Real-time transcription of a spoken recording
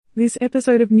This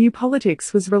episode of New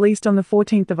Politics was released on the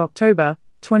 14th of October,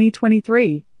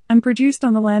 2023, and produced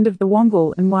on the land of the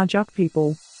Wongal and Whadjuk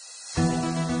people.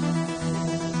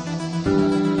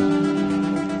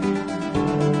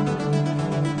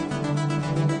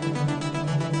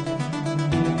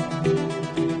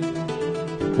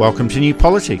 Welcome to New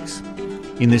Politics.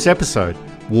 In this episode,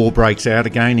 war breaks out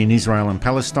again in Israel and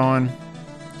Palestine,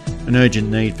 an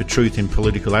urgent need for truth in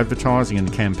political advertising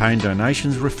and campaign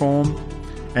donations reform,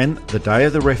 and the day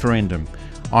of the referendum.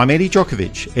 I'm Eddie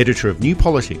Djokovic, editor of New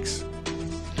Politics.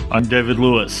 I'm David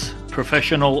Lewis,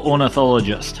 professional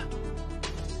ornithologist.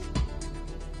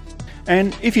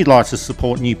 And if you'd like to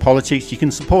support New Politics, you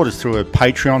can support us through a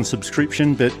Patreon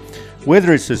subscription, but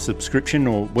whether it's a subscription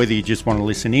or whether you just want to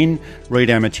listen in, read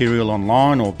our material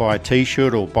online or buy a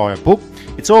t-shirt or buy a book,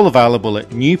 it's all available at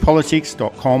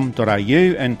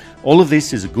newpolitics.com.au, and all of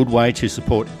this is a good way to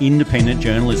support independent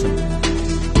journalism.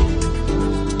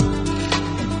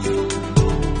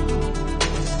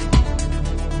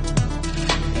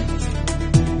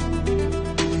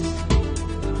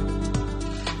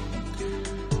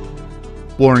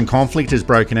 War and conflict has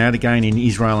broken out again in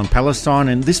Israel and Palestine,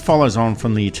 and this follows on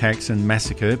from the attacks and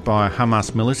massacre by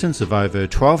Hamas militants of over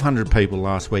 1,200 people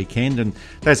last weekend, and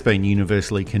that's been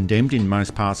universally condemned in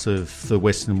most parts of the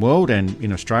Western world and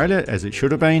in Australia, as it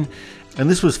should have been. And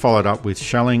this was followed up with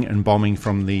shelling and bombing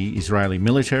from the Israeli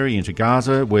military into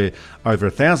Gaza, where over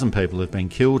 1,000 people have been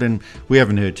killed, and we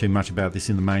haven't heard too much about this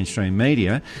in the mainstream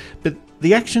media. But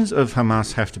the actions of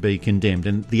Hamas have to be condemned,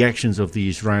 and the actions of the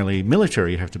Israeli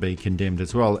military have to be condemned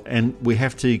as well. And we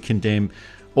have to condemn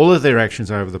all of their actions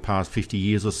over the past 50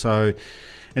 years or so.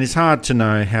 And it's hard to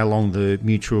know how long the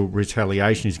mutual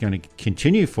retaliation is going to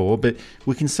continue for, but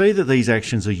we can see that these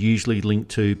actions are usually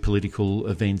linked to political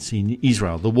events in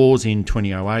Israel. The wars in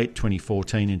 2008,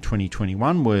 2014 and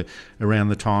 2021 were around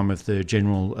the time of the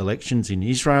general elections in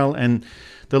Israel, and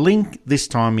the link this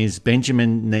time is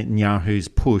Benjamin Netanyahu's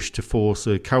push to force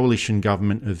a coalition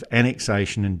government of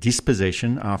annexation and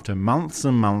dispossession after months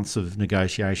and months of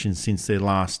negotiations since their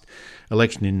last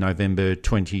election in November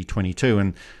 2022.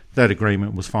 And that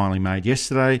agreement was finally made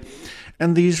yesterday.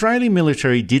 And the Israeli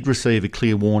military did receive a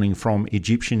clear warning from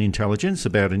Egyptian intelligence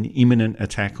about an imminent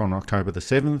attack on October the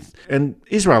 7th. And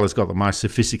Israel has got the most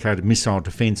sophisticated missile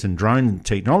defence and drone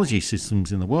technology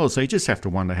systems in the world, so you just have to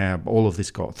wonder how all of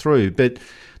this got through. But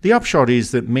the upshot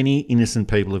is that many innocent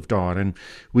people have died, and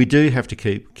we do have to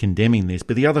keep condemning this.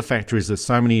 But the other factor is that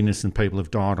so many innocent people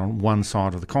have died on one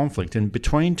side of the conflict. And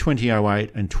between 2008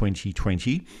 and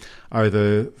 2020,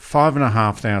 over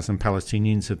 5,500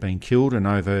 Palestinians have been killed and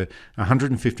over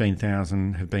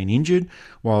 115,000 have been injured,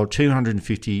 while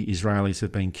 250 Israelis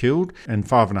have been killed and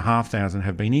 5,500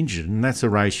 have been injured. And that's a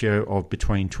ratio of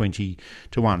between 20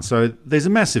 to 1. So there's a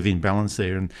massive imbalance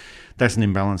there, and that's an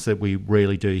imbalance that we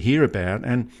rarely do hear about.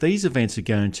 And these events are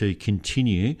going to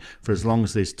continue for as long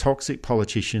as there's toxic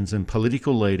politicians and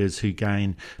political leaders who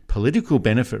gain political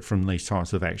benefit from these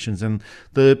types of actions. And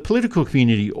the political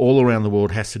community all around the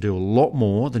world has to do a lot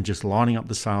more than just lining up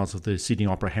the sails of the Sydney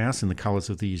Opera House in the colours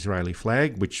of the Israeli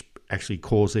flag, which actually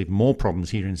caused even more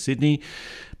problems here in Sydney.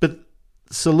 But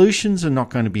solutions are not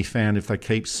going to be found if they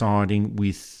keep siding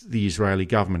with the Israeli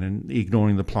government and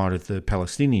ignoring the plight of the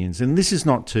Palestinians. And this is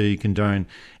not to condone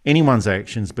anyone's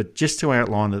actions, but just to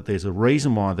outline that there's a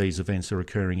reason why these events are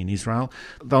occurring in Israel.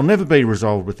 They'll never be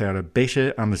resolved without a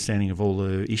better understanding of all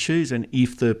the issues, and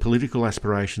if the political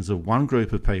aspirations of one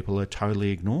group of people are totally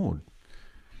ignored.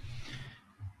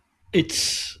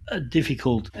 It's a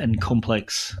difficult and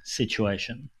complex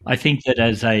situation. I think that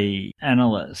as an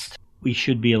analyst, we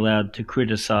should be allowed to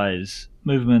criticise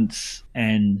movements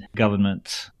and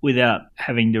governments without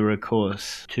having to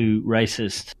recourse to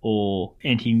racist or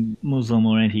anti-Muslim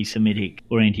or anti-Semitic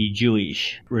or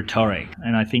anti-Jewish rhetoric.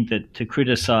 And I think that to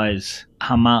criticise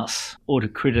Hamas or to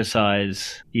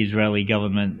criticise the Israeli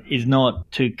government is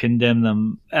not to condemn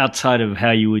them outside of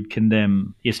how you would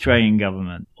condemn the Australian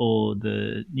government or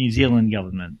the New Zealand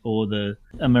government or the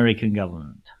American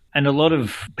government. And a lot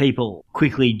of people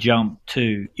quickly jump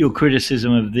to your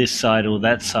criticism of this side or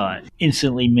that side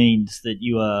instantly means that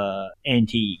you are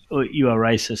anti or you are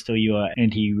racist or you are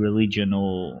anti-religion,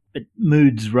 but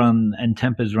moods run and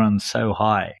tempers run so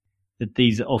high that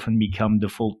these often become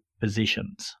default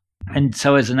positions. And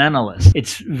so as an analyst,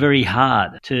 it's very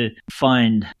hard to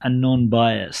find a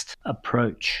non-biased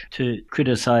approach to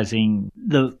criticising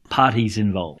the parties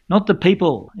involved. Not the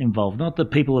people involved, not the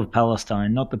people of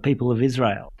Palestine, not the people of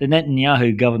Israel. The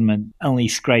Netanyahu government only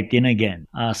scraped in again.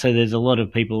 So there's a lot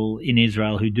of people in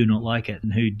Israel who do not like it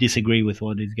and who disagree with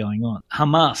what is going on.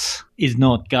 Hamas is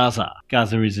not Gaza.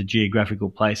 Gaza is a geographical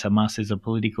place. Hamas is a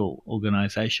political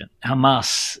organisation.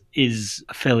 Hamas is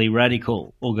a fairly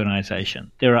radical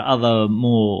organisation. There are other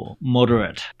more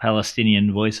moderate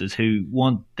Palestinian voices who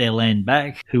want their land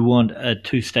back, who want a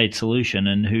two-state solution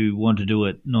and who want to do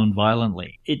it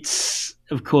non-violently. It's,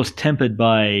 of course, tempered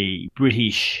by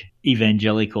British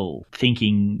evangelical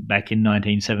thinking back in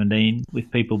 1917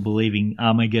 with people believing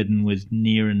Armageddon was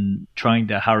near and trying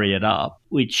to hurry it up,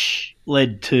 which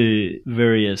led to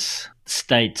various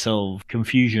states of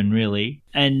confusion, really.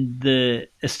 And the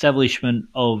establishment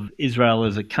of Israel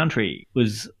as a country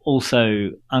was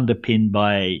also underpinned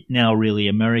by now really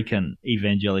American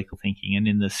evangelical thinking. And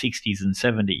in the 60s and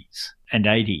 70s and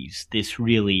 80s, this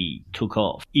really took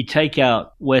off. You take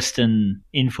out Western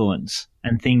influence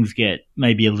and things get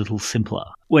maybe a little simpler.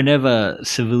 Whenever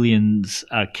civilians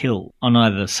are killed on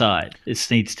either side, this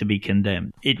needs to be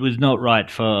condemned. It was not right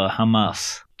for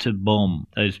Hamas to bomb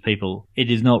those people.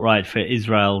 It is not right for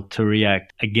Israel to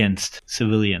react against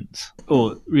civilians,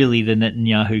 or really the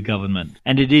Netanyahu government.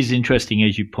 And it is interesting,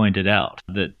 as you pointed out,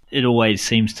 that it always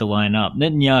seems to line up.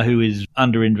 Netanyahu is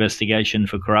under investigation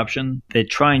for corruption. They're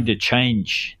trying to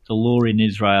change the law in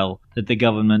Israel that the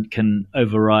government can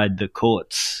override the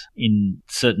courts in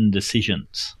certain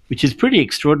decisions, which is pretty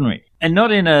extraordinary. And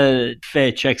not in a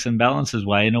fair checks and balances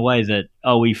way, in a way that,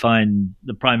 oh, we find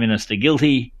the Prime Minister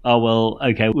guilty. Oh, well,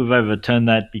 okay, we've overturned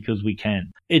that because we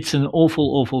can. It's an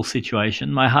awful, awful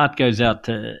situation. My heart goes out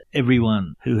to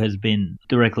everyone who has been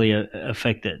directly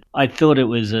affected. I thought it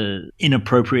was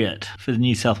inappropriate for the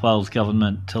New South Wales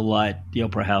government to light the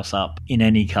Opera House up in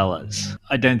any colours.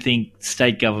 I don't think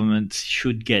state governments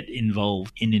should get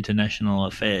involved in international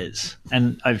affairs.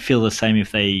 And I feel the same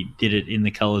if they did it in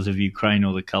the colours of Ukraine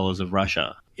or the colours of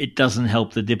Russia. It doesn't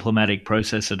help the diplomatic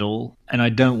process at all. And I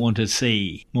don't want to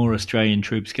see more Australian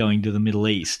troops going to the Middle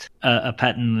East, a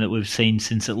pattern that we've seen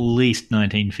since at least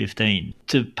 1915,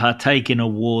 to partake in a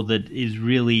war that is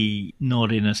really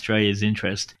not in Australia's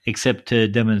interest, except to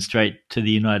demonstrate to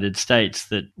the United States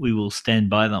that we will stand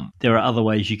by them. There are other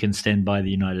ways you can stand by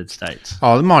the United States.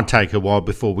 Oh, it might take a while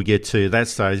before we get to that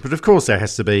stage, but of course there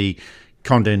has to be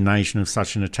condemnation of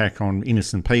such an attack on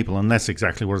innocent people, and that's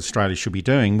exactly what Australia should be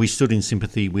doing. We stood in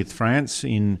sympathy with France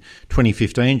in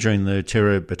 2015 during the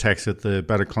terror attacks at the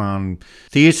Bataclan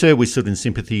Theatre. We stood in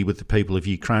sympathy with the people of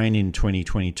Ukraine in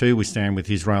 2022. We stand with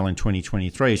Israel in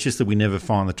 2023. It's just that we never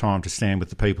find the time to stand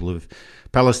with the people of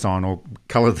Palestine or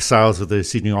colour the sails of the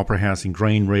Sydney Opera House in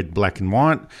green, red, black and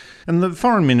white. And the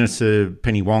Foreign Minister,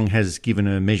 Penny Wong, has given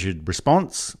a measured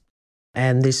response.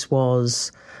 And this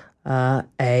was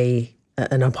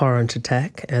an abhorrent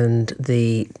attack, and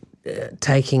the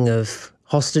taking of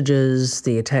hostages,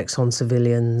 the attacks on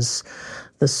civilians,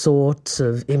 the sorts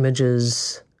of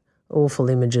images, awful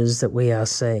images that we are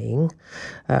seeing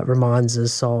reminds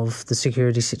us of the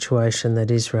security situation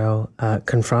that Israel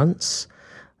confronts.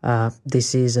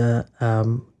 This is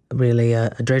really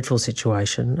a dreadful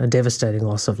situation, a devastating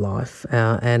loss of life.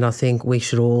 And I think we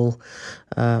should all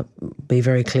be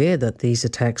very clear that these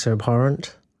attacks are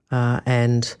abhorrent,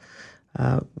 and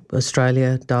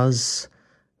Australia does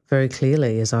very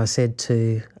clearly, as I said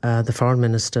to the Foreign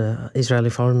Minister, Israeli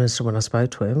Foreign Minister, when I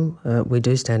spoke to him, we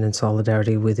do stand in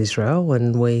solidarity with Israel,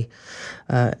 and we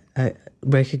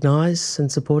recognise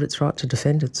and support its right to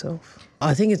defend itself.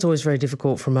 I think it's always very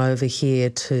difficult from over here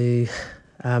to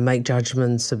make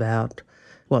judgments about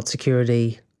what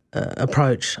security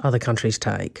approach other countries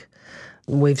take.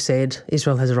 We've said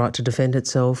Israel has a right to defend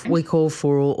itself. We call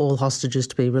for all hostages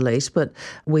to be released, but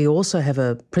we also have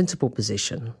a principal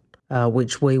position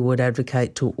which we would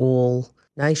advocate to all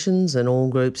nations and all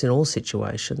groups in all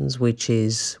situations, which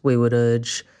is we would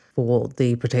urge for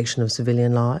the protection of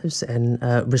civilian lives and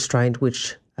restraint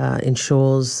which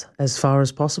ensures as far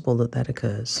as possible that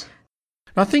occurs.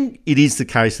 I think it is the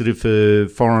case that if a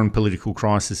foreign political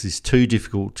crisis is too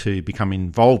difficult to become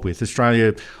involved with,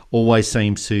 Australia always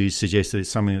seems to suggest that it's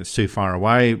something that's too far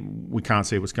away. We can't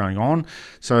see what's going on.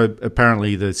 So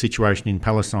apparently the situation in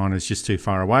Palestine is just too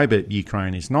far away, but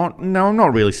Ukraine is not. No, I'm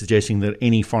not really suggesting that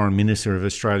any foreign minister of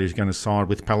Australia is going to side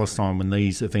with Palestine when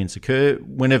these events occur.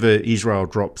 Whenever Israel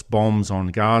drops bombs on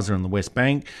Gaza and the West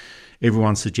Bank,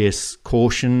 everyone suggests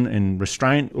caution and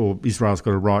restraint, or Israel's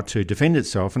got a right to defend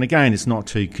itself. And again, it's not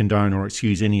to condone or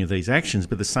excuse any of these actions,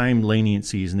 but the same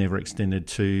leniency is never extended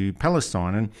to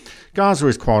Palestine. And Gaza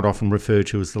is quite often referred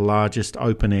to as the largest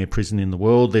open-air prison in the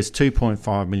world. There's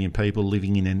 2.5 million people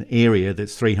living in an area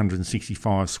that's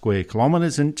 365 square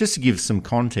kilometres. And just to give some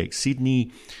context,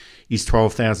 Sydney is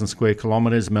 12,000 square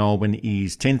kilometres, Melbourne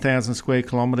is 10,000 square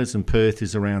kilometres, and Perth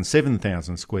is around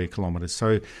 7,000 square kilometres.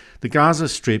 So the Gaza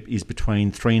Strip is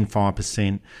between 3 and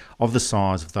 5% of the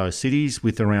size of those cities,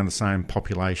 with around the same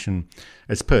population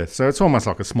as Perth. So it's almost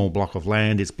like a small block of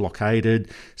land. It's blockaded.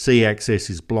 Sea access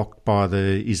is blocked by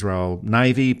the Israel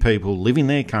Navy. People living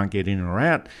there can't get in or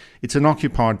out. It's an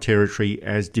occupied territory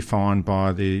as defined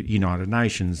by the United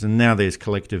Nations. And now there's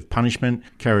collective punishment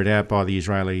carried out by the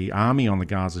Israeli army on the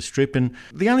Gaza Strip. And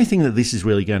the only thing that this is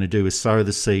really going to do is sow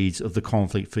the seeds of the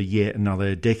conflict for yet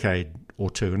another decade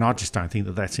or two. And I just don't think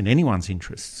that that's in anyone's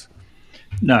interests.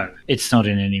 No, it's not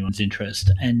in anyone's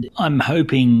interest. And I'm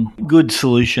hoping good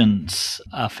solutions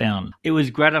are found. It was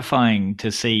gratifying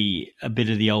to see a bit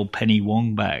of the old Penny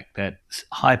Wong back, that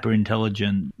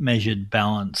hyper-intelligent, measured,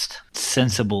 balanced,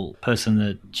 sensible person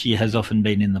that she has often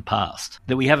been in the past,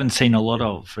 that we haven't seen a lot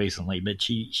of recently. But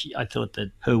I thought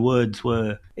that her words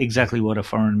were exactly what a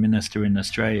foreign minister in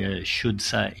Australia should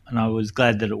say. And I was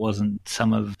glad that it wasn't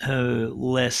some of her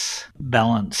less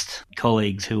balanced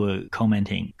colleagues who were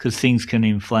commenting, because things can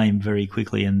inflame very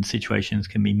quickly and situations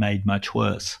can be made much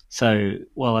worse. So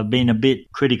while I've been a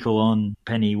bit critical on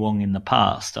Penny Wong in the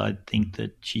past, I think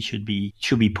that she should be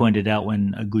pointed out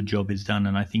when a good job is done,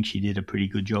 and I think she did a pretty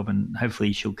good job, and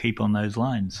hopefully she'll keep on those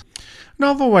lines. And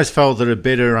I've always felt that a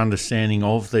better understanding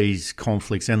of these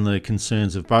conflicts and the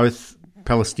concerns of both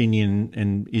Palestinian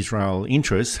and Israel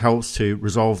interests helps to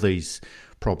resolve these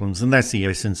problems, and that's the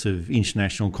essence of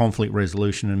international conflict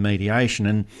resolution and mediation.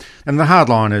 And the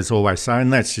hardliners always say,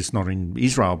 and that's just not in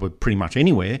Israel but pretty much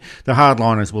anywhere, the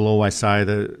hardliners will always say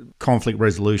that conflict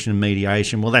resolution and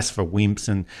mediation, well, that's for wimps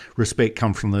and respect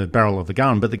comes from the barrel of the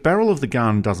gun. But the barrel of the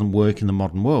gun doesn't work in the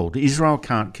modern world. Israel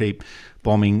can't keep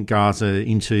bombing Gaza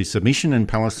into submission, and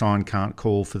Palestine can't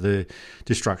call for the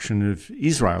destruction of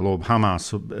Israel, or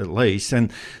Hamas at least.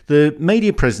 And the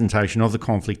media presentation of the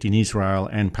conflict in Israel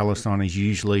and Palestine is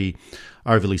usually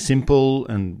overly simple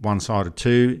and one-sided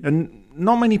too. And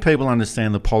not many people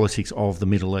understand the politics of the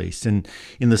Middle East, and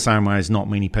in the same way as not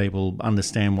many people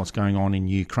understand what's going on in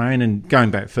Ukraine. And going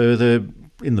back further,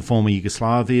 in the former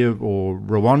Yugoslavia or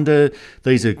Rwanda,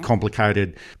 these are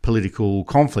complicated political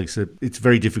conflicts that it's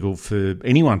very difficult for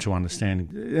anyone to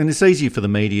understand. And it's easy for the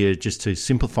media just to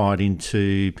simplify it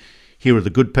into, here are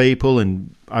the good people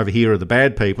and over here are the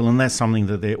bad people, and that's something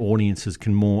that their audiences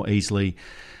can more easily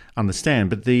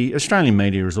understand. But the Australian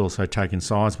media has also taken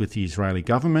sides with the Israeli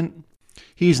government.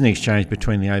 Here's an exchange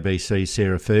between the ABC's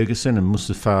Sarah Ferguson and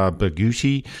Mustafa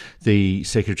Barghouti, the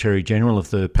Secretary-General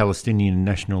of the Palestinian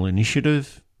National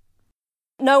Initiative.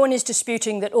 No one is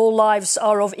disputing that all lives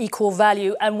are of equal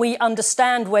value, and we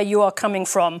understand where you are coming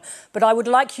from. But I would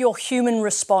like your human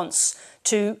response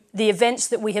to the events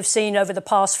that we have seen over the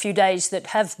past few days that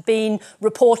have been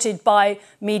reported by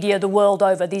media the world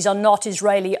over. These are not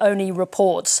Israeli-only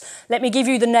reports. Let me give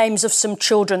you the names of some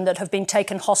children that have been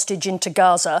taken hostage into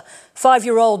Gaza.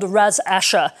 5-year-old Raz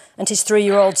Asher and his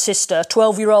 3-year-old sister,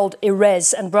 12-year-old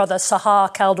Erez and brother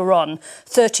Sahar Calderon,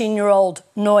 13-year-old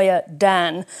Noya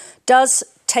Dan. Does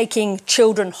taking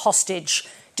children hostage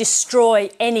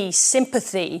destroy any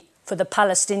sympathy for the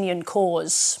Palestinian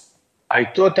cause? I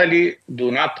totally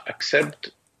do not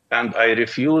accept and I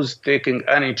refuse taking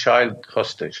any child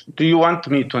hostage. Do you want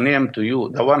me to name to you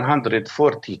the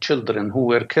 140 children who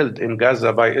were killed in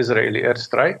Gaza by Israeli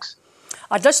airstrikes?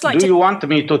 I'd just like Do you want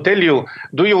me to tell you?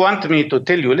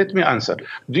 Let me answer.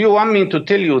 Do you want me to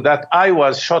tell you that I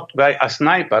was shot by a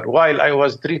sniper while I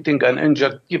was treating an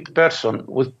injured person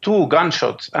with 2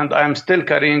 gunshots, and I'm still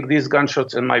carrying these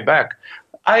gunshots in my back?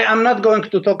 I am not going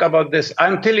to talk about this.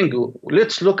 I'm telling you,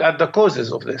 let's look at the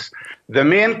causes of this. The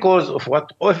main cause of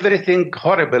everything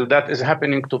horrible that is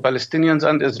happening to Palestinians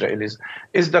and Israelis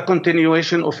is the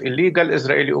continuation of illegal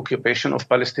Israeli occupation of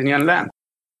Palestinian land.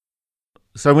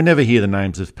 So we never hear the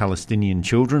names of Palestinian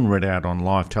children read out on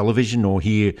live television or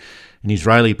hear an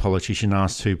Israeli politician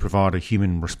asked to provide a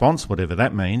human response, whatever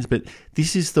that means. But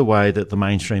this is the way that the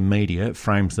mainstream media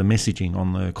frames the messaging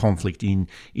on the conflict in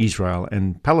Israel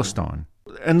and Palestine.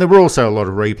 And there were also a lot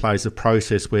of replays of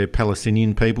protests where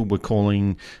Palestinian people were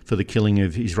calling for the killing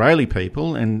of Israeli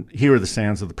people. And here are the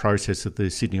sounds of the protests at the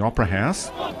Sydney Opera House.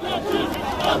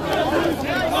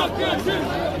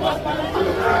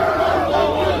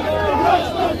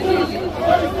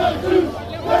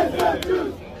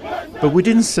 But we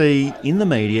didn't see in the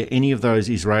media any of those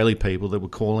Israeli people that were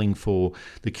calling for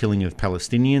the killing of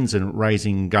Palestinians and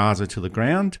razing Gaza to the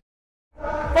ground.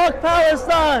 Fuck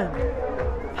Palestine!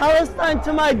 Palestine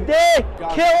to my dick!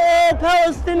 Kill all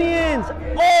Palestinians!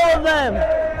 All of them!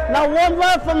 Not one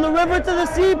left from the river to the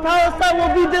sea. Palestine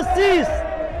will be deceased!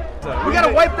 We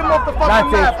gotta wipe them off the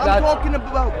fucking map. I'm talking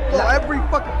about every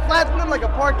fucking flatten them like a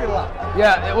parking lot.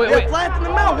 Yeah, flatten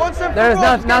them out once and for all.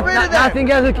 There's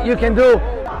nothing else you can do.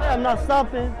 I'm not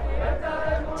stopping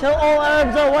till all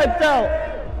Arabs are wiped out.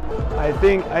 I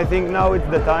think now it's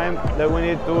the time that we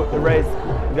need to erase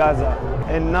Gaza,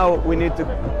 and now we need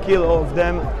to kill all of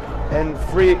them and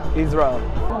free Israel.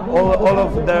 All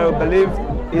of their belief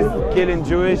is killing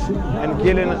Jewish and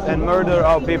killing and murder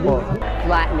our people.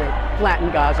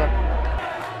 Flatten Gaza.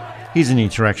 Here's an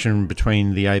interaction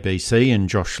between the ABC and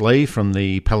Josh Lee from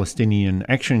the Palestinian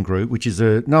Action Group, which is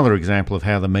another example of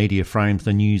how the media frames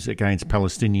the news against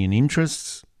Palestinian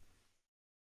interests.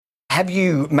 Have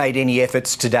you made any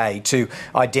efforts today to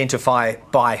identify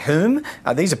by whom?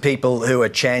 These are people who are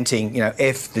chanting,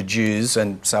 F the Jews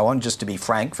and so on, just to be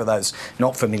frank, for those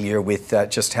not familiar with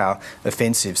just how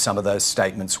offensive some of those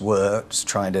statements were, just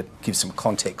trying to give some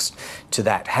context to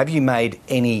that. Have you made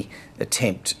any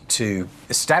attempt to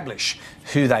establish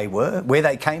who they were, where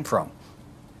they came from?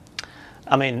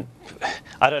 I mean,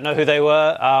 I don't know who they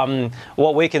were.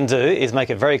 What we can do is make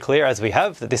it very clear, as we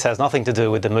have, that this has nothing to do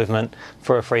with the movement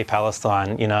for a free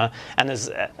Palestine, And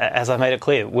as I made it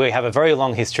clear, we have a very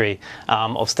long history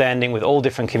of standing with all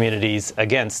different communities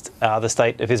against the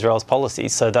state of Israel's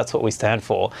policies. So that's what we stand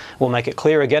for. We'll make it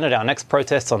clear again at our next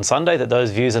protests on Sunday that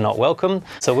those views are not welcome.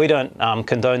 So we don't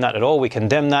condone that at all. We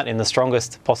condemn that in the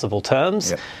strongest possible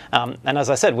terms. Yep. And as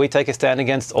I said, we take a stand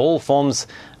against all forms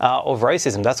of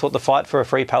racism. That's what the fight for a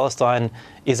free Palestine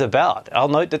is about. I'll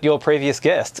note that your previous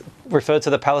guest referred to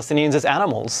the Palestinians as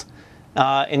animals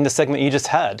in the segment you just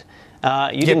had.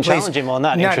 You didn't challenge him on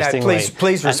that, interestingly. No,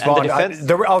 please respond.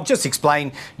 I'll just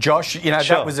explain, Josh. Sure.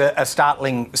 That was a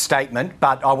startling statement,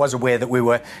 but I was aware that we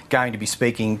were going to be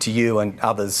speaking to you and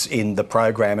others in the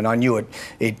program, and I knew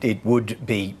it would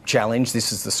be challenged.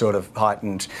 This is the sort of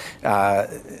heightened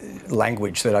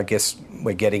language that I guess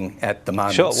we're getting at the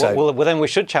moment. Sure. Well, then we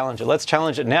should challenge it. Let's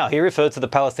challenge it now. He referred to the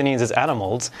Palestinians as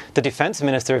animals. The Defence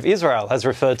Minister of Israel has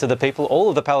referred to all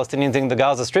of the Palestinians in the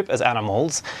Gaza Strip as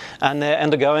animals, and they're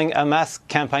undergoing a mass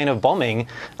campaign of bombing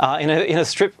in a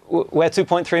strip where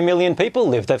 2.3 million people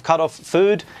live. They've cut off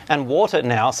food and water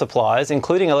now supplies,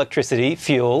 including electricity,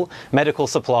 fuel, medical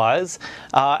supplies,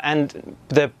 and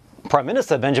the Prime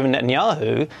Minister Benjamin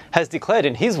Netanyahu has declared,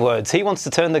 in his words, he wants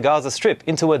to turn the Gaza Strip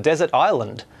into a desert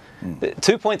island.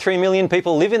 2.3 million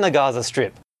people live in the Gaza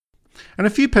Strip. And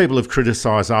a few people have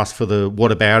criticised us for the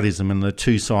whataboutism and the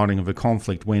two-siding of a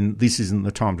conflict when this isn't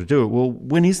the time to do it. Well,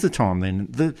 when is the time then?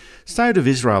 The State of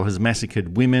Israel has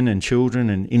massacred women and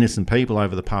children and innocent people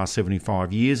over the past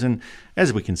 75 years, and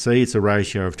as we can see, it's a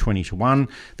ratio of 20-1.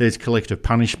 There's collective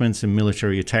punishments and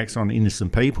military attacks on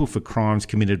innocent people for crimes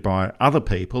committed by other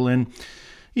people, and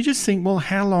you just think, well,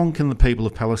 how long can the people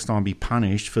of Palestine be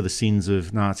punished for the sins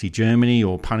of Nazi Germany,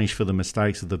 or punished for the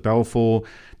mistakes of the Balfour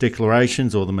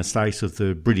Declarations or the mistakes of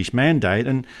the British Mandate?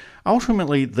 And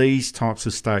ultimately, these types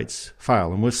of states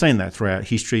fail. And we've seen that throughout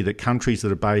history, that countries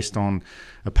that are based on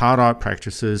apartheid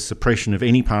practices, suppression of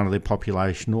any part of their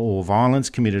population, or violence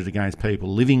committed against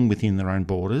people living within their own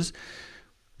borders,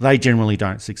 they generally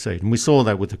don't succeed. And we saw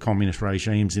that with the communist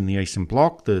regimes in the Eastern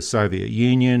Bloc, the Soviet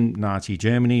Union, Nazi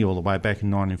Germany, all the way back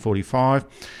in 1945.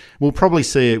 We'll probably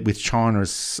see it with China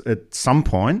at some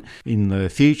point in the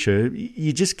future.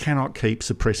 You just cannot keep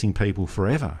suppressing people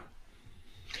forever.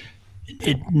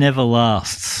 It never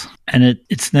lasts, and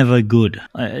it's never good.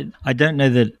 I don't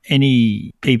know that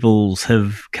any peoples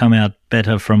have come out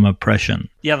better from oppression.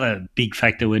 The other big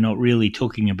factor we're not really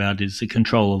talking about is the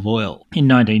control of oil. In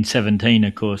 1917,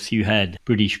 of course, you had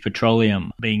British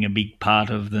Petroleum being a big part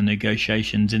of the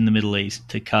negotiations in the Middle East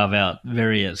to carve out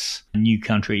various new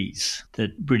countries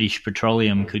that British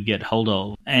Petroleum could get hold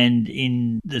of. And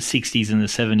in the 60s and the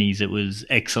 70s, it was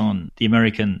Exxon, the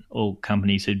American oil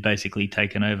companies, who'd basically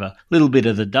taken over a little bit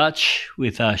of the Dutch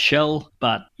with Shell,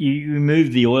 but you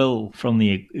remove the oil from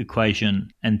the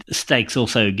equation and the stakes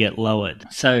also get lowered.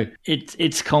 So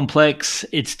it's complex,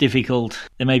 it's difficult.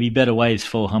 There may be better ways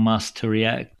for Hamas to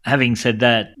react. Having said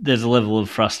that, there's a level of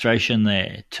frustration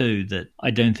there too that I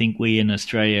don't think we in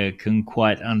Australia can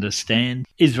quite understand.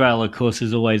 Israel, of course,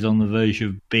 is always on the verge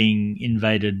of being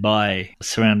invaded by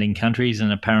surrounding countries,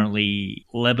 and apparently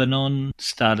Lebanon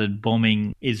started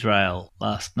bombing Israel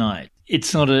last night.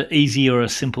 It's not an easy or a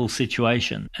simple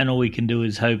situation, and all we can do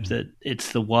is hope that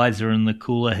it's the wiser and the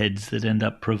cooler heads that end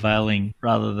up prevailing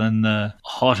rather than the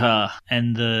hotter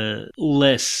and the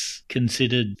less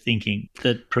considered thinking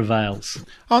that prevails.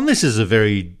 And this is a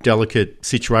very delicate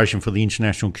situation for the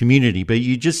international community, but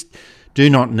you just do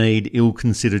not need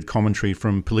ill-considered commentary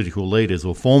from political leaders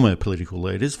or former political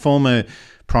leaders. Former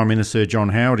Prime Minister John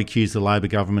Howard accused the Labor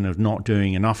government of not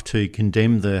doing enough to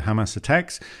condemn the Hamas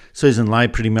attacks. Susan Ley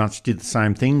pretty much did the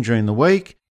same thing during the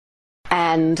week.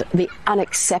 And the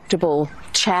unacceptable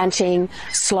chanting,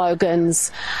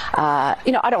 slogans, I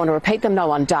don't want to repeat them, no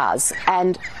one does.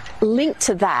 And linked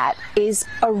to that is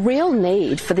a real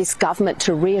need for this government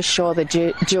to reassure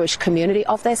the Jewish community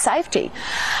of their safety.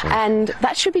 And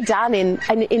that should be done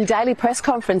in daily press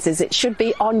conferences. It should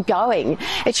be ongoing.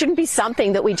 It shouldn't be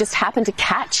something that we just happen to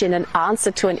catch in an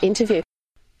answer to an interview.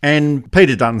 And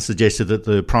Peter Dutton suggested that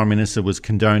the Prime Minister was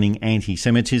condoning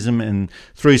anti-Semitism, and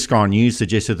through Sky News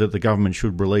suggested that the government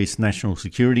should release national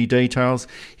security details.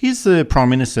 Here's the Prime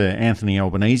Minister, Anthony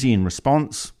Albanese, in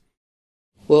response.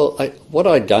 Well, what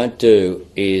I don't do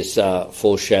is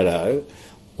foreshadow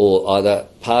or either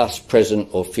past, present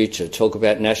or future talk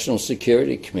about National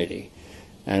Security Committee.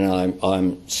 And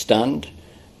I'm stunned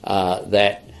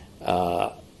that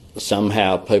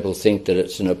somehow people think that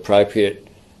it's an appropriate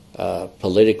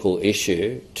political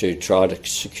issue to try to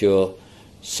secure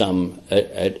some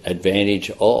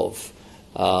advantage of.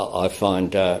 I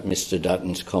find Mr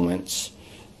Dutton's comments,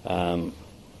 I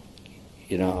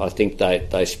think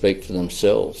they speak for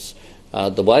themselves.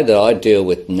 The way that I deal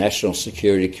with National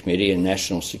Security Committee and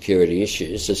national security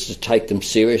issues is to take them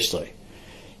seriously.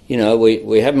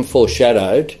 We haven't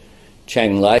foreshadowed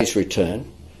Chang Lei's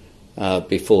return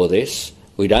before this.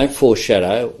 We don't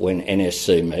foreshadow when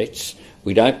NSC meets.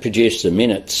 We don't produce the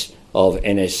minutes of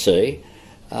NSC.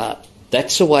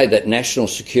 That's the way that national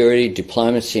security,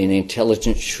 diplomacy and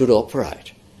intelligence should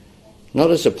operate,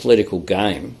 not as a political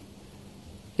game.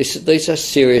 These are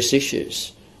serious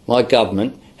issues. My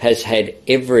government has had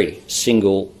every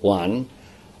single one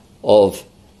of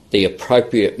the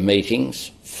appropriate meetings,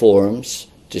 forums,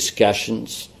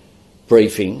 discussions,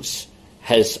 briefings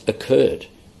has occurred.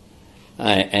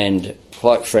 And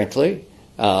quite frankly,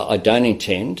 I don't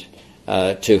intend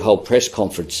to hold press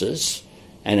conferences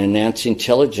and announce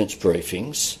intelligence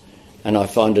briefings, and I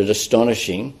find it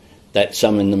astonishing that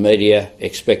some in the media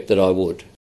expect that I would.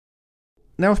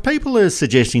 Now, if people are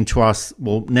suggesting to us,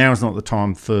 well, now is not the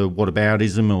time for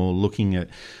whataboutism or looking at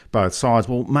both sides,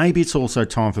 well, maybe it's also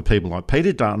time for people like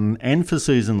Peter Dutton and for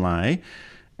Susan Ley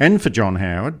and for John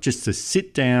Howard just to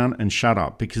sit down and shut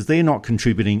up, because they're not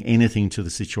contributing anything to the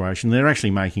situation. They're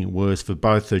actually making it worse for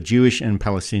both the Jewish and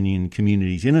Palestinian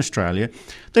communities in Australia.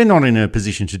 They're not in a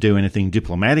position to do anything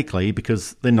diplomatically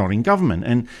because they're not in government.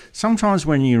 And sometimes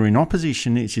when you're in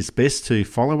opposition, it's just best to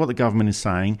follow what the government is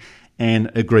saying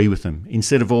and agree with them,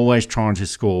 instead of always trying to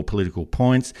score political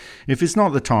points. If it's not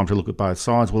the time to look at both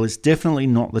sides, well, it's definitely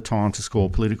not the time to score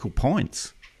political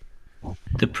points.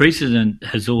 The precedent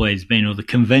has always been, or the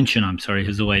convention,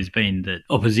 has always been that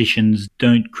oppositions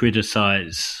don't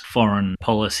criticise foreign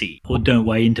policy or don't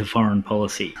weigh into foreign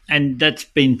policy. And that's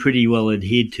been pretty well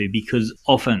adhered to, because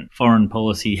often foreign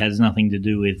policy has nothing to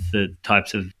do with the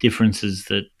types of differences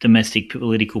that domestic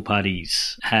political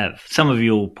parties have. Some of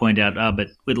you will point out, but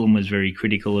Whitlam was very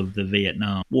critical of the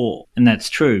Vietnam War. And that's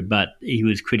true, but he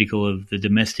was critical of the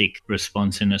domestic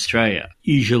response in Australia.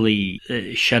 Usually,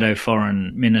 a shadow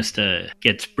foreign minister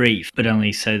gets briefed, but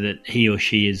only so that he or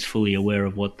she is fully aware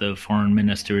of what the foreign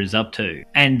minister is up to,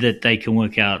 and that they can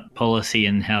work out policy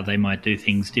and how they might do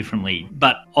things differently.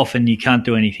 But often you can't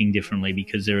do anything differently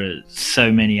because there are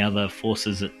so many other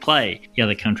forces at play. The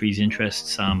other country's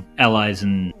interests, allies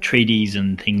and treaties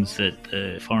and things that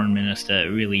the foreign minister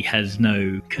really has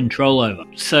no control over.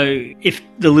 So if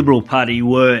the Liberal Party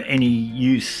were any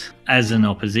use as an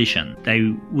opposition,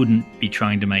 they wouldn't be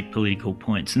trying to make political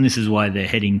points. And this is why they're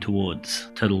heading towards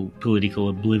total political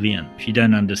oblivion. If you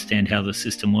don't understand how the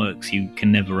system works, you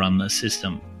can never run the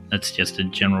system. That's just a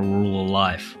general rule of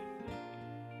life.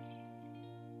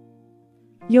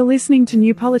 You're listening to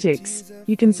New Politics.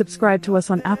 You can subscribe to us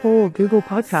on Apple or Google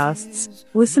Podcasts,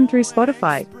 listen through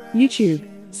Spotify, YouTube,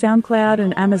 SoundCloud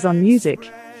and Amazon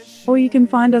Music. Or you can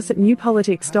find us at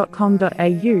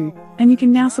newpolitics.com.au, and you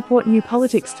can now support New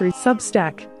Politics through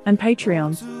Substack and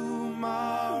Patreon.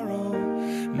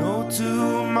 No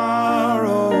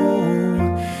tomorrow,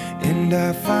 and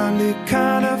I find it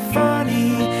kind of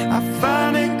funny, I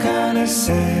find it kind of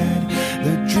sad.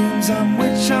 The dreams on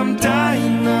which I'm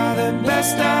dying are the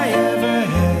best I ever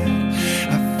had.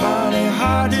 I found it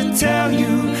hard to tell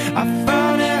you, I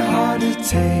found it hard to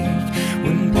take.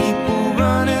 When people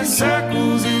run in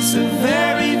circles, it's a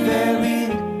very, very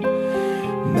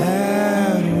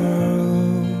mad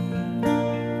world.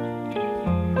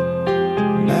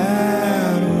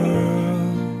 Mad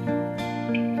world.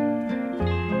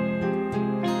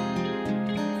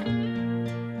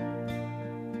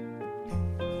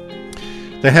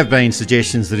 There have been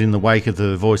suggestions that in the wake of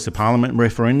the Voice of Parliament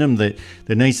referendum that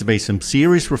there needs to be some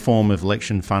serious reform of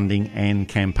election funding and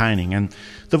campaigning. And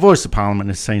the Voice of Parliament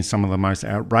has seen some of the most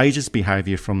outrageous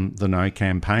behaviour from the No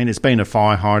campaign. It's been a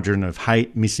fire hydrant of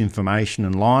hate, misinformation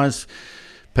and lies.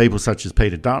 People such as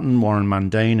Peter Dutton, Warren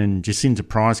Mundine and Jacinta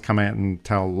Price come out and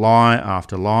tell lie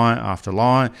after lie after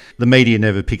lie. The media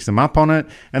never picks them up on it,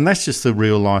 and that's just the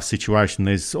real life situation.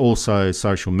 There's also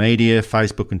social media,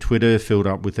 Facebook and Twitter filled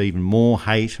up with even more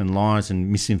hate and lies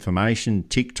and misinformation,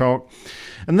 TikTok.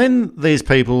 And then there's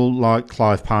people like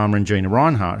Clive Palmer and Gina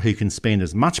Rinehart who can spend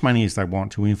as much money as they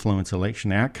want to influence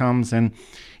election outcomes. And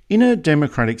in a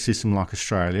democratic system like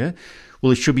Australia,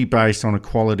 well, it should be based on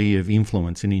equality of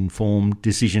influence and informed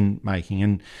decision-making.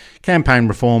 And campaign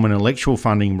reform and electoral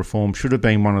funding reform should have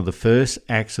been one of the first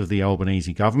acts of the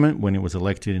Albanese government when it was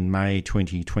elected in May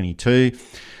 2022.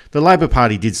 The Labor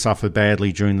Party did suffer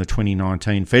badly during the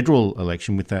 2019 federal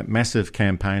election with that massive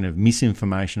campaign of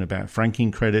misinformation about franking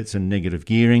credits and negative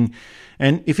gearing.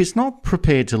 And if it's not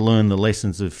prepared to learn the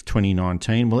lessons of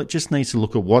 2019, well, it just needs to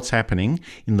look at what's happening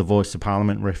in the Voice of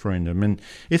Parliament referendum. And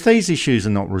if these issues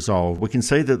are not resolved, we can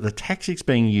see that the tactics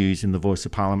being used in the Voice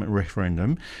of Parliament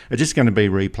referendum are just going to be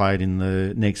replayed in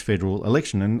the next federal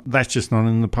election. And that's just not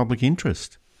in the public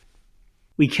interest.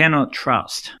 We cannot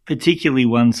trust, particularly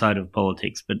one side of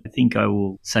politics, but I think I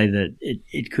will say that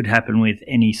it could happen with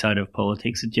any side of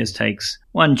politics. It just takes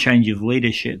one change of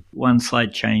leadership, one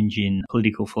slight change in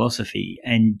political philosophy,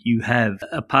 and you have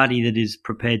a party that is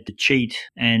prepared to cheat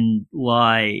and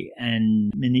lie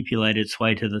and manipulate its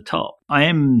way to the top. I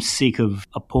am sick of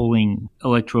appalling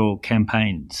electoral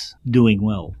campaigns doing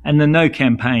well. And the No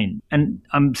campaign, and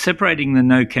I'm separating the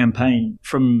No campaign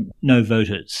from no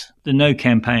voters. The No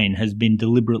campaign has been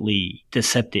deliberately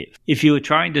deceptive. If you were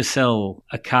trying to sell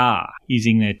a car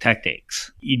using their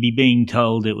tactics, you'd be being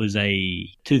told it was a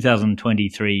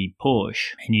 2023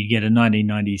 Porsche and you'd get a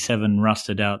 1997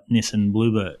 rusted out Nissan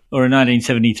Bluebird or a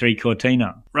 1973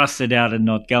 Cortina, rusted out and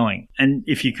not going. And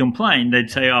if you complain, they'd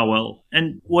say, oh, well,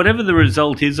 and whatever the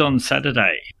result is on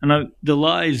Saturday, the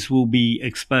lies will be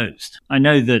exposed. I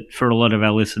know that for a lot of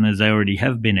our listeners, they already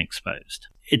have been exposed.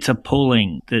 It's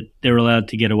appalling that they're allowed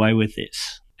to get away with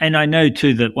this. And I know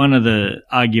too that one of the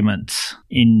arguments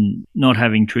in not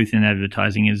having truth in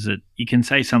advertising is that you can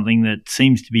say something that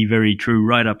seems to be very true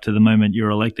right up to the moment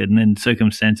you're elected, and then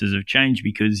circumstances have changed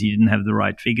because you didn't have the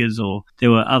right figures or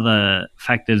there were other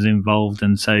factors involved,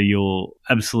 and so your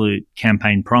absolute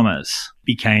campaign promise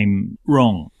became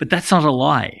wrong. But that's not a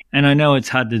lie. And I know it's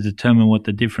hard to determine what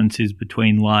the difference is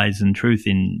between lies and truth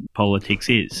in politics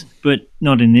is, but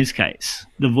not in this case.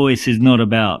 The Voice is not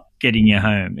about getting you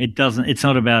home. It's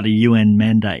not about a UN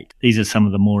mandate. These are some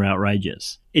of the more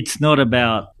outrageous. It's not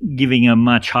about giving a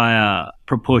much higher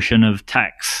proportion of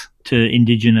tax to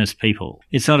Indigenous people.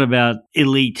 It's not about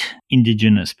elite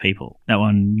Indigenous people. That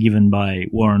one given by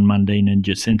Warren Mundine and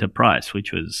Jacinta Price,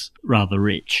 which was rather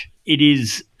rich. It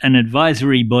is an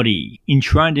advisory body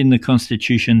enshrined in the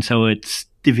Constitution, so it's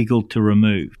difficult to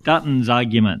remove. Dutton's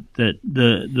argument that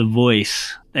the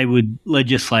Voice, they would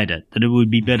legislate it, that it would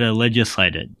be better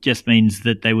legislated, just means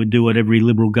that they would do what every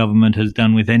Liberal government has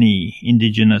done with any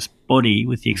Indigenous body,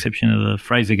 with the exception of the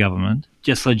Fraser government,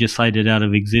 just legislate it out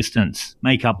of existence,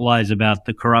 make up lies about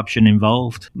the corruption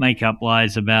involved, make up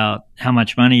lies about how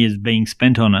much money is being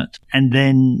spent on it, and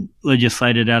then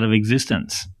legislate it out of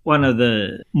existence. One of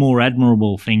the more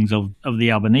admirable things of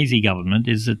the Albanese government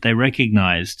is that they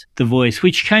recognised the Voice,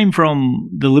 which came from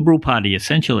the Liberal Party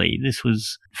essentially. This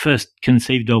was first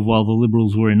conceived of while the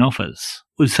Liberals were in office,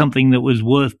 was something that was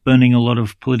worth burning a lot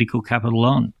of political capital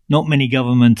on. Not many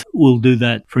governments will do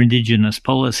that for Indigenous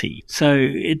policy. So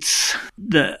it's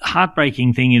the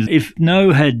heartbreaking thing is if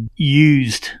No had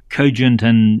used cogent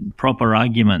and proper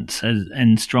arguments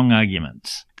and strong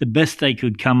arguments, the best they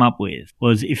could come up with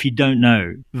was, if you don't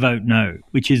know, vote no,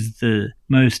 which is the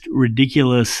most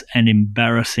ridiculous and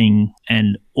embarrassing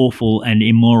and awful and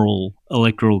immoral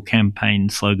electoral campaign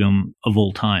slogan of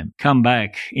all time. Come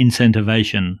back,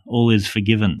 incentivation, all is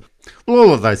forgiven. Well,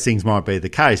 all of those things might be the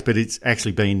case, but it's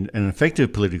actually been an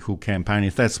effective political campaign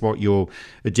if that's what your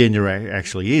agenda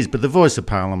actually is. But the Voice of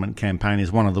Parliament campaign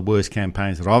is one of the worst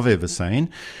campaigns that I've ever seen.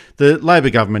 The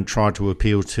Labor government tried to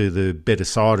appeal to the better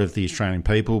side of the Australian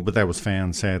people, but that was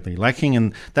found sadly lacking,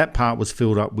 and that part was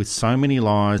filled up with so many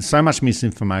lies, so much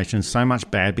misinformation, so much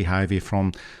bad behaviour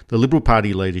from the Liberal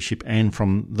Party leadership and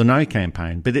from the No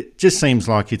campaign. But it just seems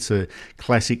like it's a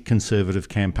classic Conservative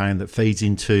campaign that feeds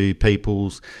into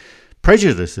people's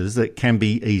prejudices that can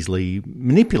be easily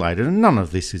manipulated, and none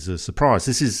of this is a surprise.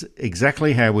 This is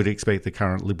exactly how we'd expect the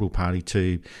current Liberal Party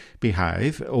to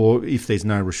behave, or if there's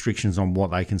no restrictions on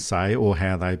what they can say or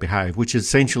how they behave, which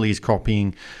essentially is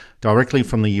copying directly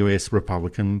from the US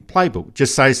Republican playbook.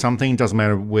 Just say something, doesn't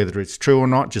matter whether it's true or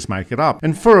not, just make it up.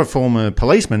 And for a former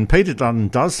policeman, Peter Dutton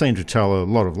does seem to tell a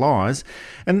lot of lies.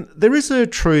 And there is a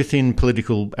truth in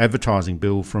political advertising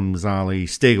bill from Zali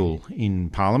Steggall in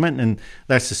Parliament, and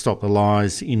that's to stop the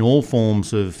lies in all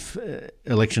forms of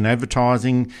election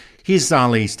advertising. Here's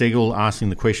Zali Steggall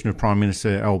asking the question of Prime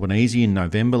Minister Albanese in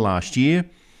November last year.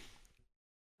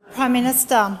 Prime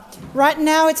Minister, right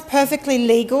now it's perfectly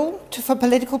legal for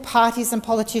political parties and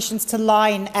politicians to lie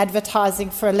in advertising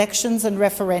for elections and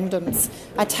referendums.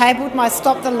 I tabled my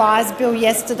Stop the Lies bill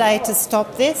yesterday to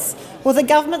stop this. Will the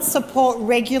government support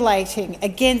regulating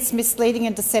against misleading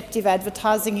and deceptive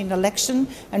advertising in election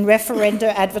and referenda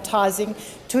advertising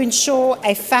to ensure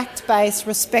a fact-based,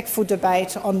 respectful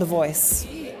debate on The Voice?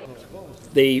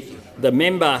 The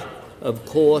member, of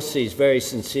course, is very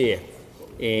sincere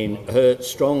in her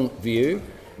strong view,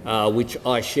 which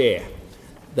I share,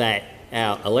 that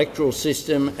our electoral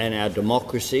system and our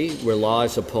democracy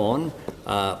relies upon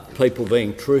people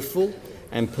being truthful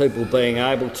and people being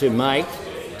able to make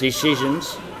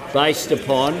decisions based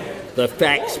upon the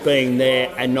facts being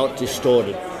there and not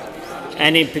distorted.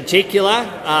 And in particular,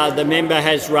 the member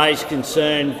has raised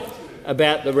concern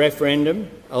about the referendum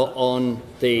on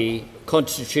the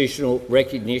constitutional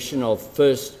recognition of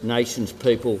First Nations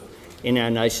people in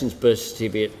our nation's birth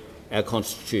certificate, our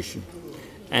constitution.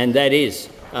 And that is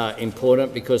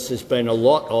important because there's been a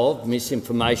lot of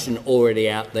misinformation already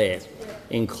out there,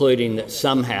 including that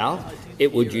somehow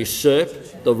it would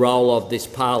usurp the role of this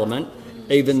parliament,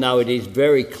 even though it is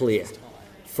very clear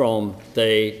from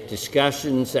the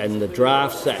discussions and the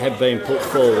drafts that have been put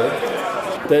forward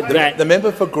that the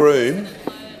member for Groom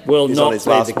will not be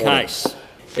the case.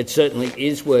 It certainly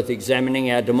is worth examining.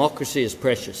 Our democracy is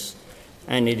precious.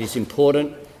 And it is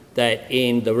important that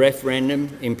in the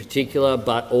referendum in particular,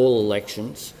 but all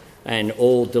elections and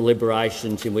all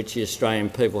deliberations in which the Australian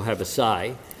people have a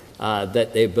say,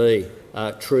 that there be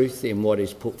truth in what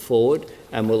is put forward,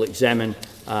 and we'll examine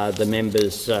the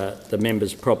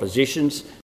members' propositions.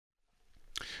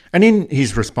 And in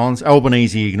his response,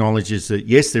 Albanese acknowledges that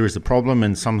yes, there is a problem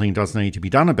and something does need to be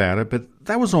done about it, but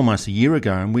that was almost a year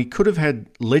ago and we could have had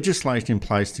legislation in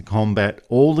place to combat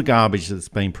all the garbage that's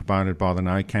been promoted by the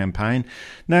No campaign.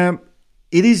 Now,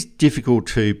 it is difficult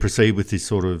to proceed with this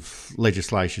sort of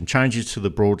legislation. Changes to the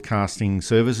Broadcasting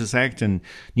Services Act and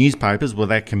newspapers, well,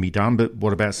 that can be done, but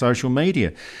what about social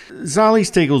media? Zali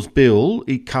Steggall's bill,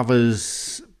 it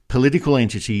covers political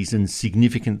entities and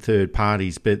significant third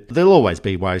parties, but there'll always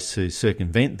be ways to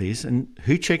circumvent this. And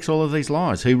who checks all of these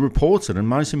lies? Who reports it? And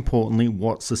most importantly,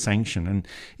 what's the sanction? And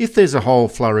if there's a whole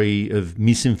flurry of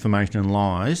misinformation and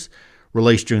lies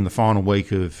released during the final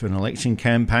week of an election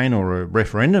campaign or a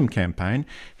referendum campaign,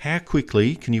 how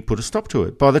quickly can you put a stop to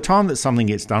it? By the time that something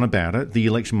gets done about it, the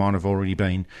election might have already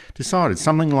been decided.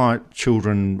 Something like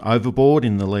children overboard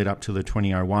in the lead up to the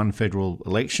 2001 federal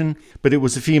election, but it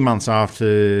was a few months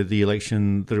after the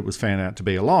election that it was found out to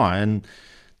be a lie, and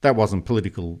that wasn't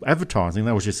political advertising,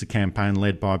 that was just a campaign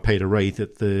led by Peter Reith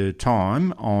at the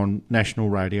time on national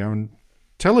radio and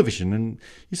television. And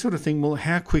you sort of think, well,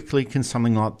 how quickly can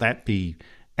something like that be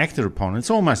acted upon? It's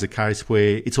almost a case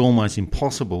where it's almost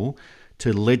impossible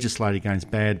to legislate against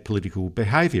bad political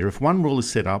behaviour. If one rule is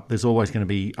set up, there's always going to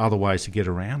be other ways to get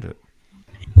around it.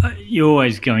 You're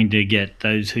always going to get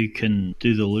those who can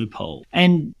do the loophole.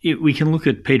 And we can look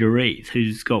at Peter Reith,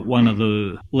 who's got one of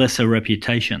the lesser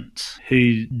reputations,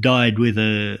 who died with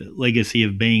a legacy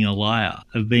of being a liar,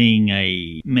 of being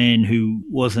a man who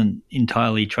wasn't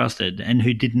entirely trusted and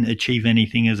who didn't achieve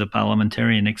anything as a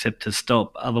parliamentarian except to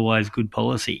stop otherwise good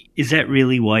policy. Is that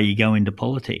really why you go into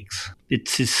politics?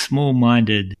 It's this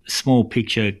small-minded,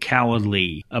 small-picture,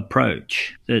 cowardly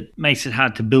approach that makes it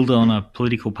hard to build on a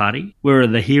political party. Where are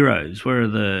the heroes?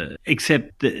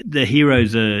 Except the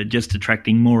heroes are just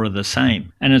attracting more of the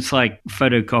same. And it's like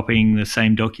photocopying the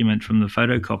same document from the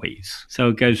photocopies. So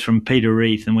it goes from Peter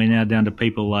Reith, and we're now down to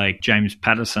people like James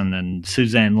Patterson and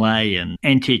Suzanne Ley and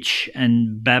Antich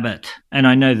and Babbitt. And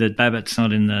I know that Babbitt's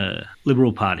not in the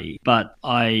Liberal Party, but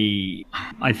I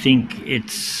think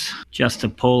it's just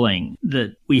appalling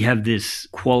that we have this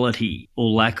quality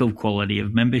or lack of quality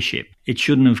of membership it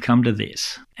shouldn't have come to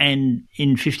this. And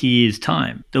in 50 years'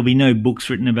 time, there'll be no books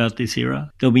written about this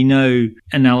era. There'll be no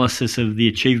analysis of the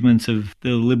achievements of the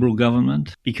Liberal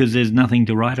government because there's nothing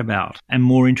to write about. And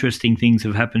more interesting things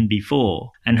have happened before,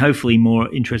 and hopefully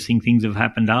more interesting things have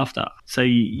happened after. So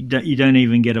you don't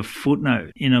even get a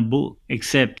footnote in a book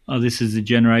except, this is the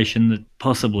generation that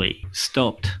possibly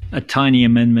stopped a tiny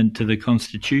amendment to the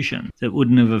Constitution that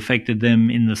wouldn't have affected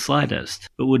them in the slightest,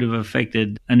 but would have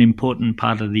affected an important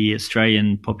part of the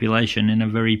Australian population in a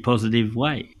very positive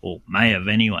way, or may have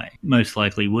anyway, most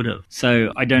likely would have.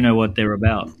 So I don't know what they're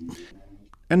about.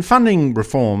 And funding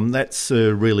reform, that's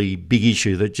a really big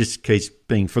issue that just keeps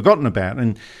being forgotten about,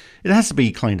 and it has to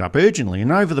be cleaned up urgently.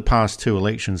 And over the past 2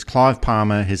 elections, Clive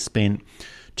Palmer has spent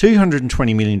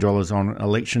 $220 million on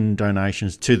election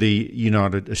donations to the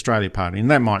United Australia Party.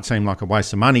 And that might seem like a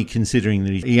waste of money considering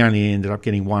that he only ended up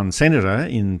getting one senator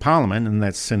in Parliament, and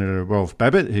that's Senator Rolf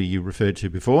Babbitt, who you referred to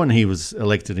before, and he was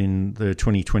elected in the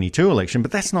 2022 election.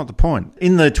 But that's not the point.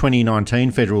 In the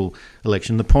 2019 federal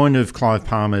election, the point of Clive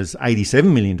Palmer's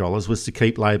 $87 million was to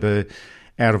keep Labor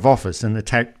out of office and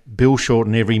attack Bill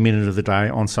Shorten every minute of the day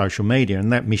on social media,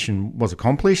 and that mission was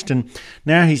accomplished. And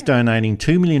now he's donating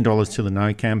 $2 million to the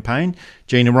No campaign.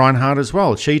 Gina Rinehart as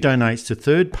well. She donates to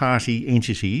third-party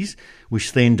entities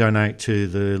which then donate to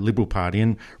the Liberal Party,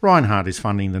 and Rinehart is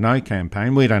funding the No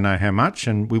campaign. We don't know how much,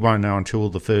 and we won't know until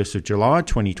the 1st of July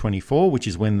 2024, which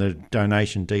is when the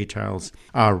donation details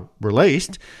are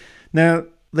released. Now,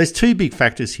 there's 2 big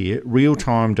factors here: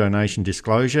 real-time donation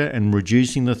disclosure and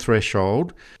reducing the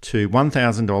threshold to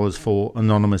 $1,000 for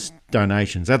anonymous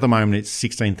donations. At the moment, it's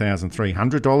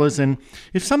 $16,300. And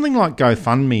if something like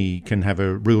GoFundMe can have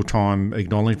a real-time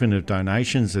acknowledgement of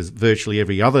donations, as virtually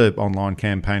every other online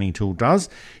campaigning tool does,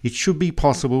 it should be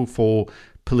possible for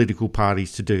political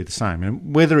parties to do the same.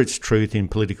 And whether it's truth in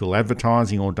political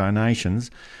advertising or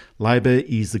donations, Labor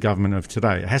is the government of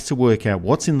today. It has to work out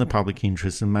what's in the public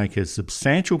interest and make a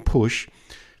substantial push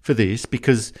for this,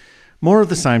 because more of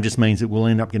the same just means that we'll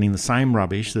end up getting the same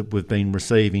rubbish that we've been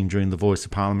receiving during the Voice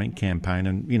of Parliament campaign.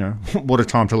 And, what a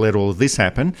time to let all of this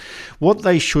happen. What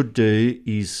they should do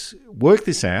is work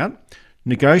this out,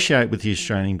 negotiate with the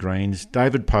Australian Greens,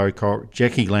 David Pocock,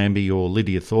 Jackie Lambie or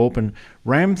Lydia Thorpe, and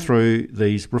ram through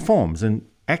these reforms and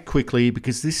act quickly,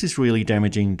 because this is really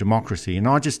damaging democracy. And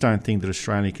I just don't think that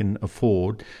Australia can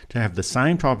afford to have the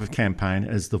same type of campaign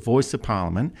as the Voice of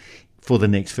Parliament for the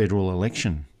next federal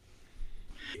election.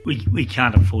 We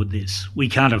can't afford this. We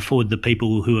can't afford the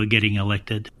people who are getting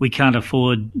elected. We can't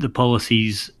afford the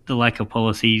policies, the lack of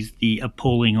policies, the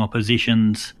appalling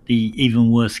oppositions, the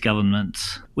even worse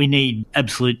governments. We need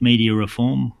absolute media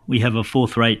reform. We have a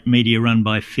fourth-rate media run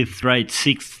by fifth-rate,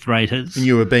 sixth-raters. And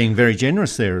you were being very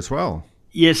generous there as well.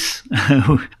 Yes,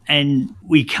 and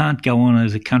we can't go on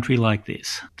as a country like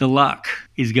this. The luck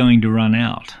is going to run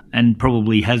out, and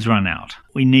probably has run out.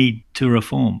 We need to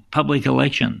reform public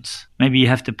elections. Maybe you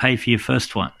have to pay for your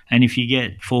first one. And if you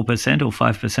get 4% or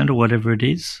 5% or whatever it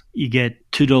is, you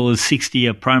get $2.60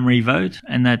 a primary vote,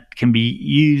 and that can be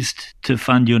used to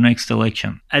fund your next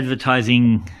election.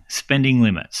 Advertising spending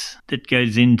limits that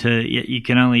goes into, you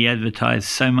can only advertise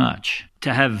so much.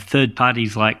 To have third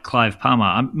parties like Clive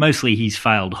Palmer, mostly he's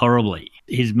failed horribly.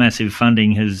 His massive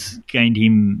funding has gained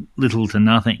him little to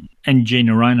nothing. And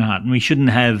Gina Rinehart. And we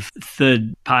shouldn't have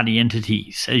third-party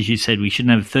entities. As you said, we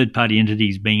shouldn't have third-party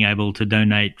entities being able to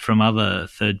donate from other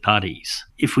third parties.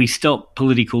 If we stop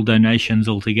political donations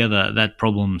altogether, that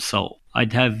problem's solved.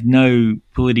 I'd have no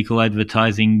political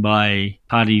advertising by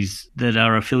parties that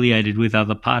are affiliated with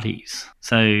other parties.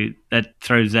 So that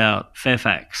throws out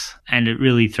Fairfax, and it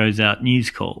really throws out News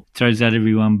Corp, throws out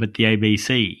everyone but the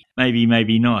ABC. Maybe,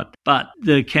 maybe not. But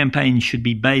the campaign should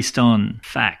be based on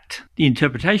fact. The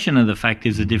interpretation of the fact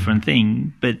is a different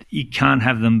thing, but you can't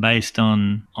have them based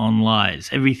on lies.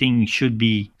 Everything should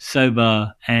be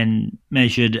sober and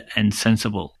measured and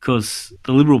sensible. Of course,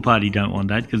 the Liberal Party don't want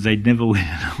that because they'd never win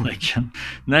an election.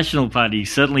 National Party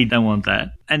certainly don't want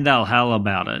that, and they'll howl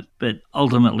about it. But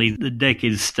ultimately, the deck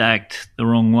is stacked the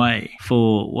wrong way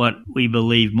for what we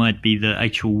believe might be the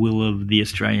actual will of the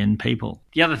Australian people.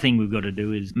 The other thing we've got to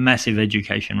do is massive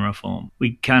education reform.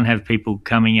 We can't have people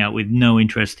coming out with no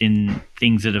interest in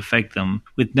things that affect them,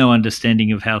 with no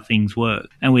understanding of how things work,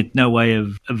 and with no way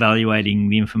of evaluating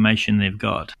the information they've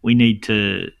got. We need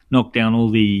to knock down all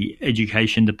the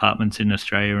education departments in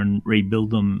Australia and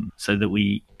rebuild them so that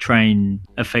we train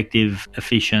effective,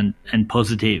 efficient and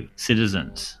positive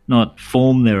citizens. Not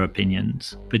form their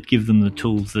opinions, but give them the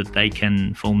tools that they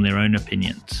can form their own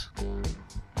opinions.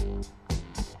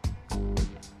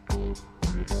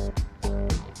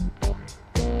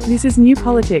 This is New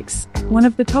Politics, one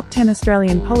of the top 10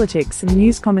 Australian politics and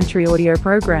news commentary audio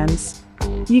programs.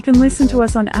 You can listen to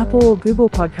us on Apple or Google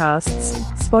Podcasts,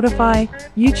 Spotify,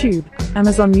 YouTube,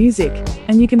 Amazon Music,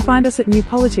 and you can find us at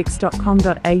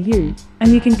newpolitics.com.au,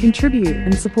 and you can contribute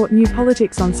and support New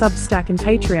Politics on Substack and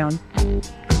Patreon.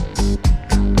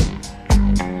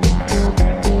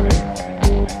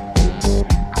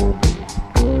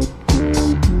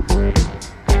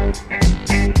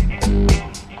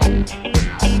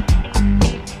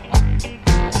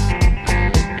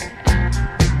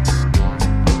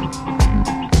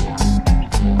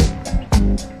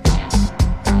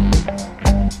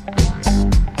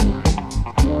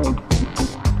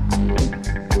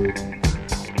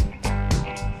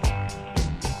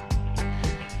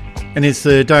 And it's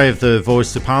the day of the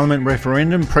Voice to Parliament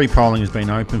referendum. Pre-polling has been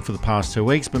open for the past 2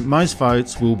 weeks, but most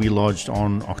votes will be lodged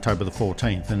on October the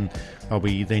 14th, and they'll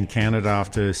be then counted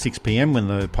after 6 p.m. when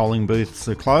the polling booths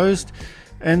are closed.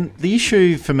 And the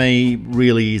issue for me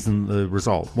really isn't the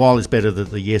result. While it's better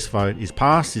that the yes vote is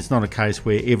passed, it's not a case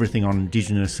where everything on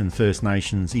Indigenous and First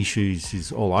Nations issues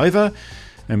is all over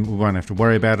and we won't have to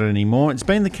worry about it anymore. It's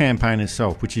been the campaign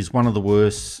itself, which is one of the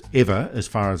worst ever as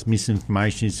far as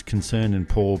misinformation is concerned and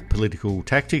poor political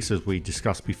tactics, as we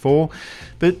discussed before.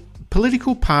 But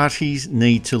political parties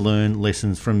need to learn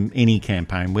lessons from any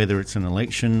campaign, whether it's an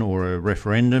election or a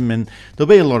referendum, and there'll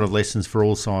be a lot of lessons for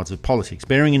all sides of politics,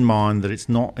 bearing in mind that it's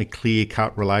not a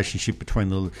clear-cut relationship between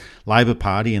the Labor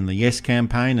Party and the Yes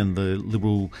campaign and the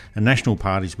Liberal and National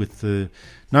parties with the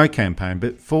No campaign.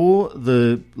 But for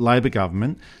the Labor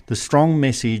government, the strong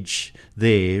message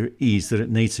there is that it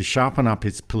needs to sharpen up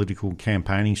its political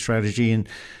campaigning strategy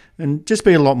and just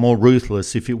be a lot more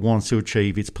ruthless if it wants to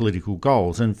achieve its political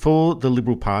goals. And for the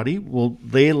Liberal Party, well,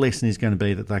 their lesson is going to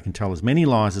be that they can tell as many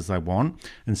lies as they want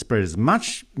and spread as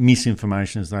much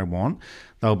misinformation as they want.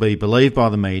 They'll be believed by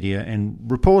the media and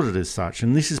reported as such.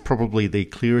 And this is probably the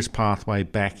clearest pathway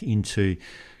back into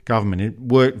government. It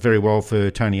worked very well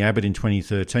for Tony Abbott in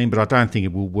 2013, but I don't think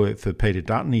it will work for Peter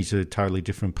Dutton. He's a totally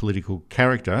different political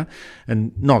character,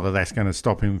 and not that that's going to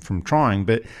stop him from trying,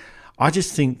 but I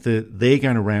just think that they're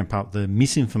going to ramp up the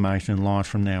misinformation and lies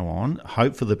from now on,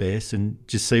 hope for the best, and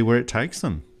just see where it takes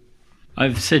them.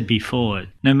 I've said before,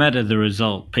 no matter the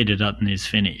result, Peter Dutton is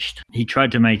finished. He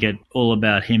tried to make it all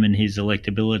about him and his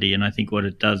electability, and I think what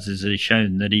it does is it's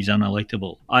shown that he's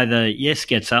unelectable. Either Yes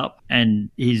gets up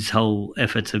and his whole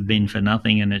efforts have been for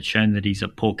nothing and it's shown that he's a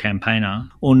poor campaigner,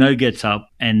 or No gets up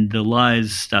and the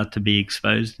lies start to be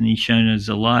exposed and he's shown as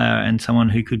a liar and someone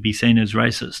who could be seen as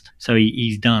racist. So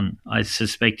he's done. I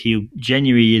suspect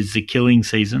January is the killing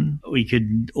season. We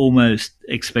could almost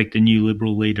expect a new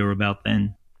Liberal leader about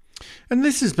then. And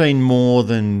this has been more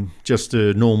than just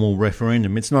a normal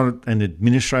referendum. It's not an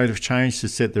administrative change to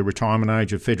set the retirement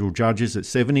age of federal judges at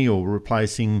 70 or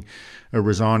replacing a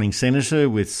resigning senator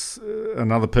with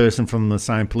another person from the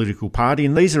same political party.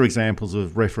 And these are examples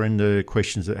of referenda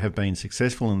questions that have been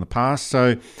successful in the past.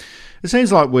 So it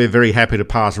seems like we're very happy to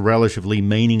pass relatively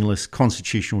meaningless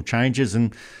constitutional changes,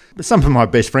 and some of my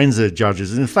best friends are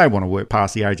judges, and if they want to work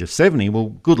past the age of 70, well,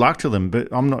 good luck to them, but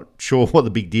I'm not sure what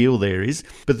the big deal there is.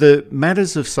 But the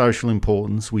matters of social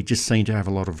importance we just seem to have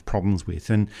a lot of problems with,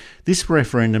 and this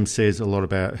referendum says a lot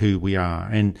about who we are,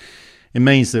 and it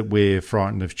means that we're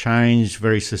frightened of change,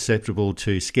 very susceptible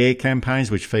to scare campaigns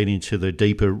which feed into the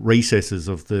deeper recesses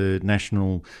of the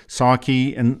national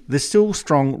psyche, and there's still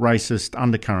strong racist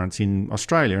undercurrents in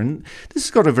Australia. And this has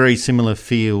got a very similar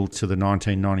feel to the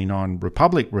 1999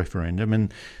 Republic referendum,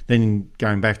 and then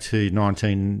going back to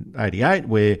 1988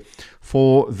 where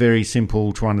 4 very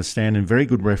simple to understand and very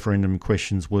good referendum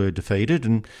questions were defeated.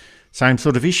 And same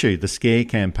sort of issue, the scare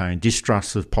campaign,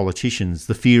 distrust of politicians,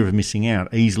 the fear of missing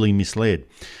out, easily misled.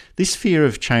 This fear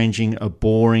of changing a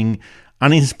boring,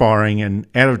 uninspiring and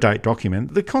out-of-date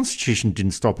document, the Constitution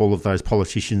didn't stop all of those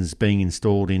politicians being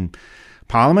installed in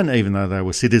Parliament, even though they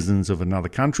were citizens of another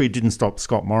country. It didn't stop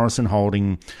Scott Morrison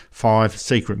holding 5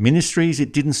 secret ministries.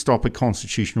 It didn't stop a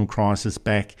constitutional crisis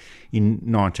back in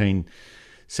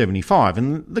 1975.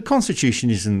 And the Constitution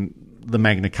isn't the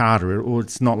Magna Carta, or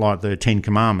it's not like the 10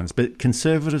 Commandments, but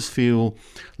Conservatives feel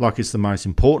like it's the most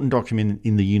important document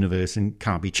in the universe and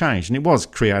can't be changed. And it was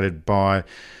created by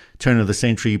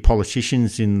turn-of-the-century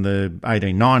politicians in the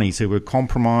 1890s who were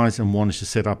compromised and wanted to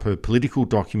set up a political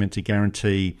document to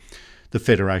guarantee the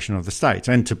federation of the states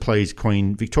and to please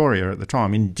Queen Victoria at the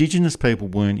time. Indigenous people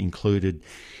weren't included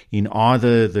in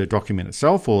either the document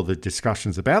itself or the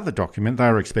discussions about the document.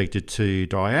 They were expected to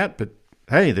die out, but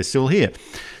hey, they're still here.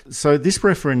 So this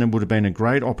referendum would have been a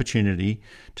great opportunity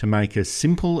to make a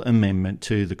simple amendment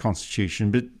to the Constitution,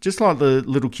 but just like the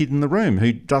little kid in the room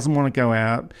who doesn't want to go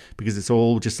out because it's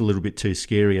all just a little bit too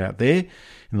scary out there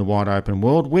in the wide open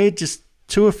world, we're just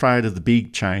too afraid of the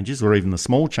big changes or even the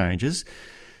small changes,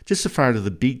 just afraid of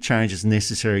the big changes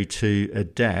necessary to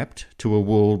adapt to a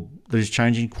world that is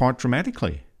changing quite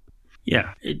dramatically.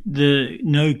 Yeah, the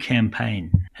no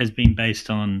campaign has been based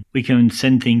on we can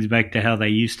send things back to how they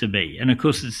used to be. And of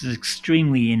course, it's an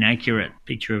extremely inaccurate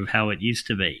picture of how it used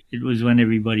to be. It was when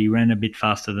everybody ran a bit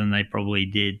faster than they probably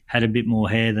did, had a bit more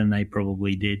hair than they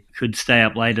probably did, could stay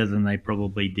up later than they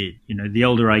probably did. You know, the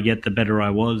older I get, the better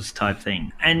I was type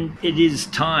thing. And it is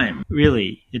time,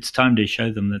 really. It's time to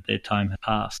show them that their time has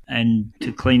passed and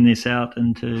to clean this out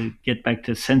and to get back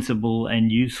to sensible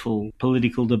and useful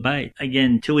political debate.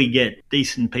 Again, till we get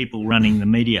decent people running the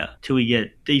media, till we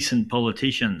get decent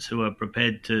politicians who are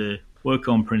prepared to work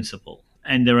on principle.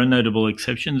 And there are notable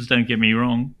exceptions, don't get me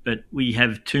wrong, but we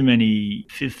have too many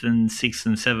 5th and 6th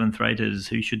and 7th raters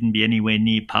who shouldn't be anywhere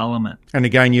near Parliament. And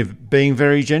again, you're being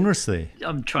very generous there.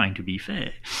 I'm trying to be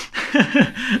fair.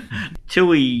 Till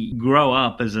we grow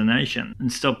up as a nation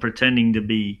and stop pretending to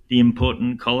be the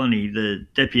important colony, the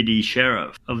deputy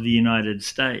sheriff of the United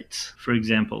States, for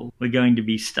example, we're going to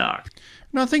be stuck.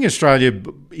 And I think Australia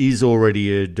is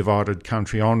already a divided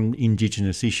country on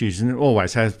Indigenous issues, and it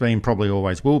always has been, probably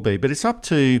always will be. But it's up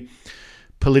to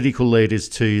political leaders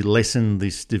to lessen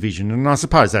this division. And I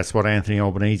suppose that's what Anthony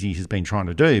Albanese has been trying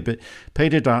to do. But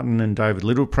Peter Dutton and David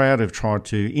Littleproud have tried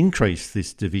to increase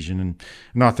this division,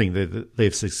 and I think that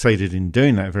they've succeeded in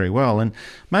doing that very well. And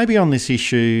maybe on this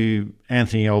issue,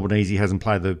 Anthony Albanese hasn't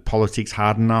played the politics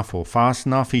hard enough or fast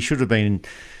enough. He should have been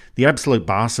the absolute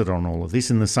bastard on all of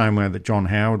this, in the same way that John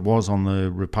Howard was on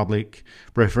the Republic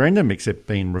referendum, except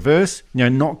being reverse. You know,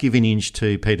 not give an inch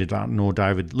to Peter Dutton or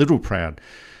David Littleproud.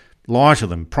 Lie to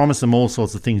them, promise them all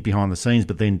sorts of things behind the scenes,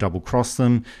 but then double-cross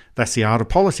them. That's the art of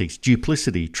politics,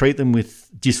 duplicity. Treat them with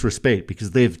disrespect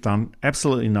because they've done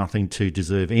absolutely nothing to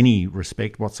deserve any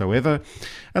respect whatsoever.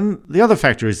 And the other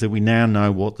factor is that we now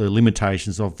know what the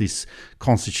limitations of this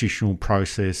constitutional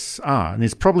process are. And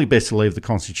it's probably best to leave the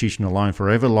Constitution alone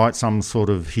forever, like some sort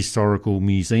of historical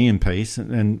museum piece,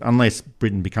 and unless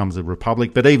Britain becomes a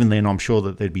republic. But even then, I'm sure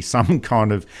that there'd be some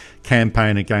kind of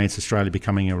campaign against Australia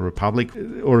becoming a republic,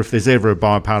 or if there's ever a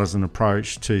bipartisan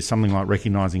approach to something like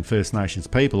recognising First Nations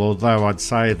people, although I'd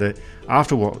say that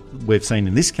after what we've seen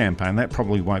in this campaign, that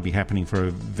probably won't be happening for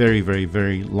a very, very,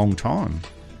 very long time.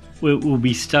 We'll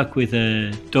be stuck with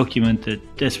a document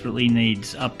that desperately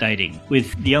needs updating,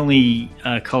 with the only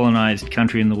colonised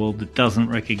country in the world that doesn't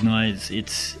recognise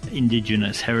its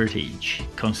Indigenous heritage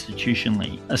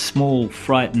constitutionally. A small,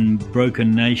 frightened,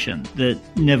 broken nation that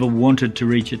never wanted to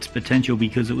reach its potential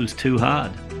because it was too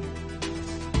hard.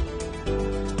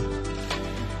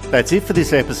 That's it for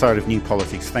this episode of New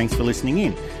Politics. Thanks for listening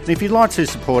in. And if you'd like to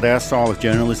support our style of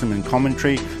journalism and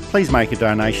commentary, please make a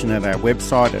donation at our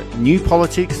website at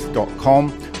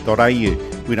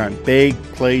newpolitics.com.au. We don't beg,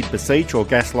 plead, beseech or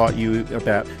gaslight you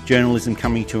about journalism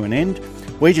coming to an end.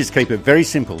 We just keep it very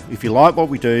simple. If you like what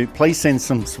we do, please send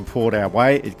some support our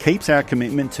way. It keeps our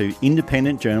commitment to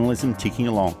independent journalism ticking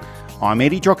along. I'm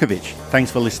Eddie Djokovic.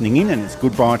 Thanks for listening in, and it's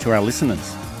goodbye to our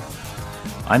listeners.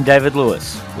 I'm David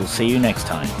Lewis. We'll see you next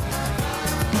time.